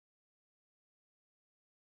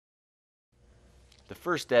The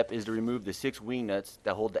first step is to remove the 6 wing nuts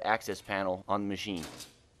that hold the access panel on the machine.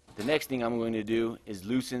 The next thing I'm going to do is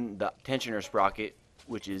loosen the tensioner sprocket,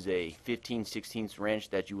 which is a 15/16 wrench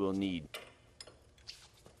that you will need.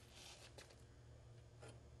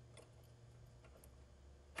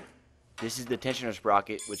 This is the tensioner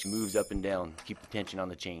sprocket, which moves up and down to keep the tension on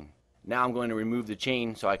the chain. Now I'm going to remove the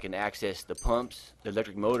chain so I can access the pumps, the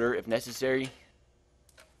electric motor if necessary.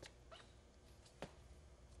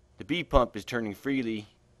 The B pump is turning freely.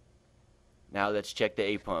 Now let's check the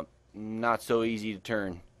A pump. Not so easy to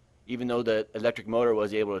turn. Even though the electric motor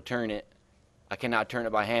was able to turn it, I cannot turn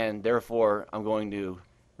it by hand. Therefore, I'm going to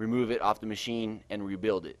remove it off the machine and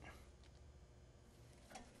rebuild it.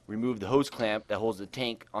 Remove the hose clamp that holds the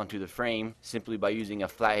tank onto the frame simply by using a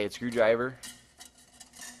flathead screwdriver.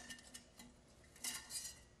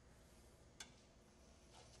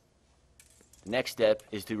 The next step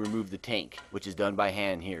is to remove the tank, which is done by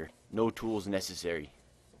hand here. No tools necessary.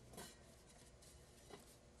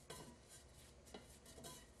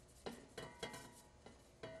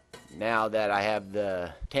 Now that I have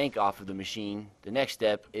the tank off of the machine, the next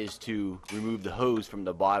step is to remove the hose from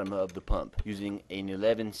the bottom of the pump using an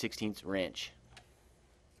 11/16 wrench.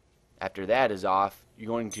 After that is off, you're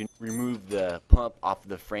going to remove the pump off of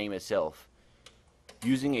the frame itself.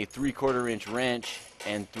 Using a 3/4 inch wrench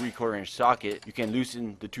and 3/4 inch socket, you can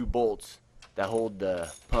loosen the 2 bolts that hold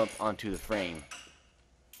the pump onto the frame.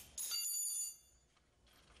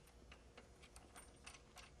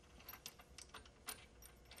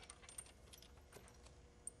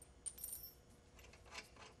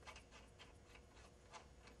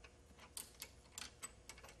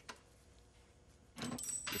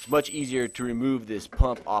 It's much easier to remove this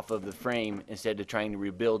pump off of the frame instead of trying to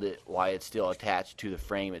rebuild it while it's still attached to the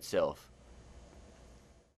frame itself.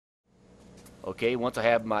 Okay, once I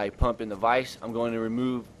have my pump in the vise, I'm going to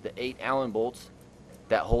remove the 8 Allen bolts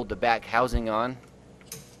that hold the back housing on.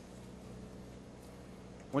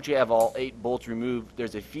 Once you have all 8 bolts removed,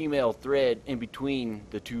 there's a female thread in between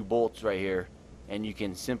the 2 bolts right here, and you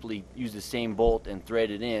can simply use the same bolt and thread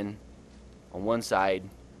it in on one side.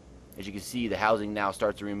 As you can see, the housing now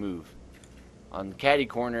starts to remove. On the caddy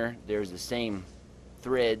corner, there's the same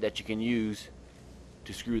thread that you can use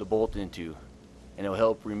to screw the bolt into, and it'll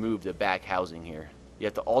help remove the back housing here. You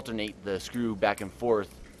have to alternate the screw back and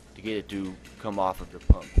forth to get it to come off of the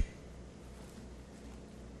pump.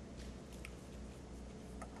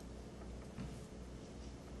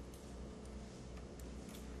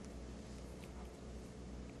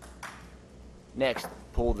 Next,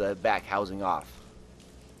 pull the back housing off.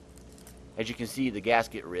 As you can see, the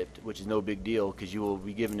gasket ripped, which is no big deal because you will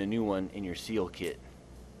be given a new one in your seal kit.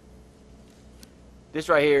 This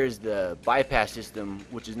right here is the bypass system,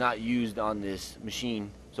 which is not used on this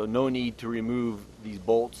machine, so no need to remove these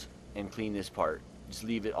bolts and clean this part. Just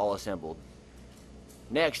leave it all assembled.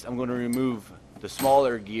 Next, I'm going to remove the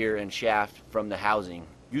smaller gear and shaft from the housing.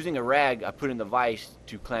 Using a rag, I put in the vise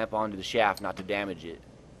to clamp onto the shaft not to damage it.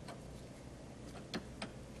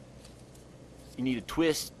 You need to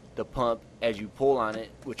twist the pump as you pull on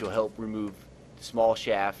it, which will help remove the small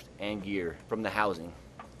shaft and gear from the housing.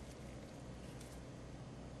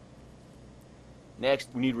 Next,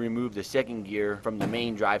 we need to remove the second gear from the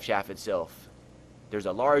main drive shaft itself. There's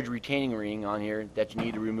a large retaining ring on here that you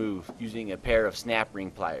need to remove using a pair of snap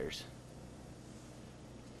ring pliers.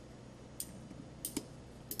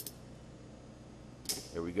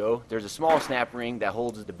 There we go. There's a small snap ring that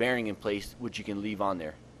holds the bearing in place, which you can leave on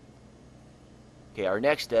there. Okay, our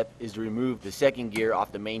next step is to remove the second gear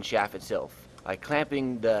off the main shaft itself. By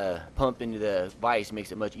clamping the pump into the vise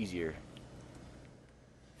makes it much easier.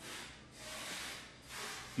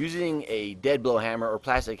 Using a dead blow hammer or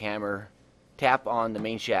plastic hammer, tap on the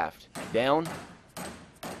main shaft down,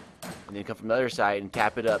 and then come from the other side and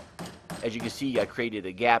tap it up. As you can see, I created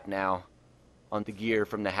a gap now on the gear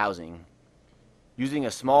from the housing. Using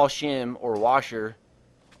a small shim or washer,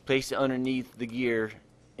 place it underneath the gear,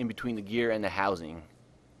 in between the gear and the housing.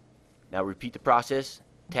 Now repeat the process.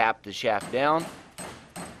 Tap the shaft down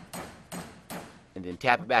and then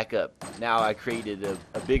tap it back up. Now I created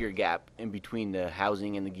a bigger gap in between the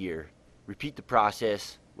housing and the gear. Repeat the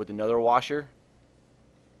process with another washer.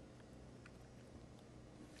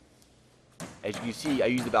 As you can see, I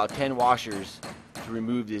used about 10 washers to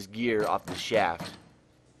remove this gear off the shaft.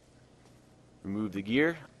 Remove the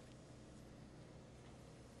gear.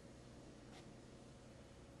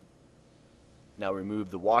 Now remove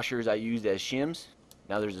the washers I used as shims.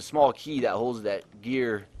 Now there's a small key that holds that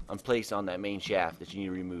gear in place on that main shaft that you need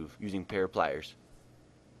to remove using a pair of pliers.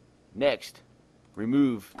 Next,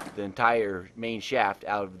 remove the entire main shaft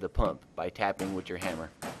out of the pump by tapping with your hammer.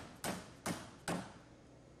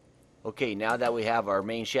 Okay, now that we have our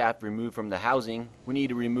main shaft removed from the housing, we need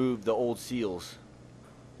to remove the old seals.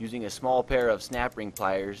 Using a small pair of snap ring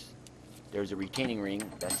pliers, there's a retaining ring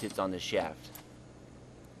that sits on this shaft.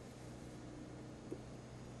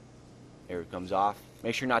 There it comes off.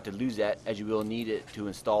 Make sure not to lose that, as you will need it to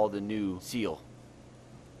install the new seal.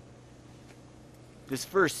 This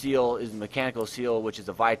first seal is the mechanical seal, which is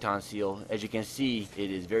a viton seal. As you can see, it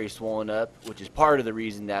is very swollen up, which is part of the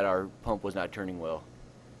reason that our pump was not turning well.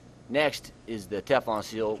 Next is the Teflon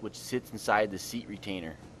seal, which sits inside the seat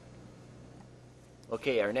retainer.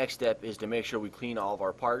 Okay, our next step is to make sure we clean all of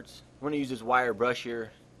our parts. I'm going to use this wire brush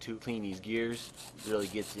here to clean these gears. It really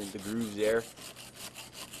gets in the grooves there.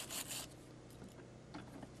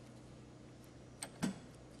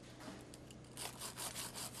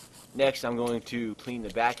 Next, I'm going to clean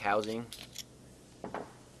the back housing.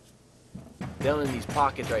 Down in these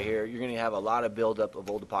pockets right here, you're going to have a lot of buildup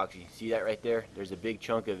of old epoxy. See that right there? There's a big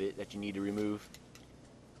chunk of it that you need to remove.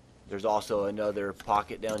 There's also another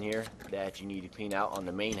pocket down here that you need to clean out on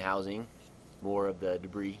the main housing. More of the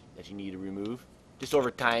debris that you need to remove. Just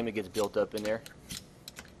over time it gets built up in there.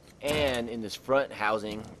 And in this front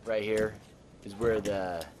housing right here is where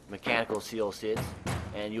the mechanical seal sits,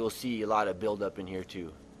 and you'll see a lot of buildup in here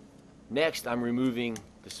too. Next, I'm removing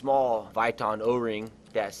the small viton o-ring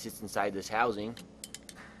that sits inside this housing.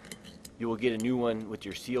 You will get a new one with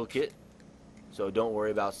your seal kit, so don't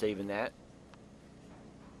worry about saving that.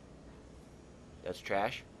 That's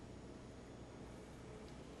trash.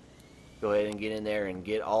 Go ahead and get in there and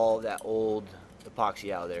get all that old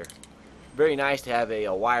epoxy out of there. Very nice to have a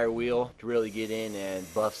wire wheel to really get in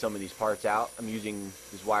and buff some of these parts out. I'm using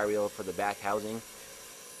this wire wheel for the back housing.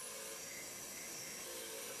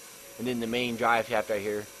 And then the main drive shaft right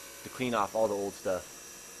here to clean off all the old stuff.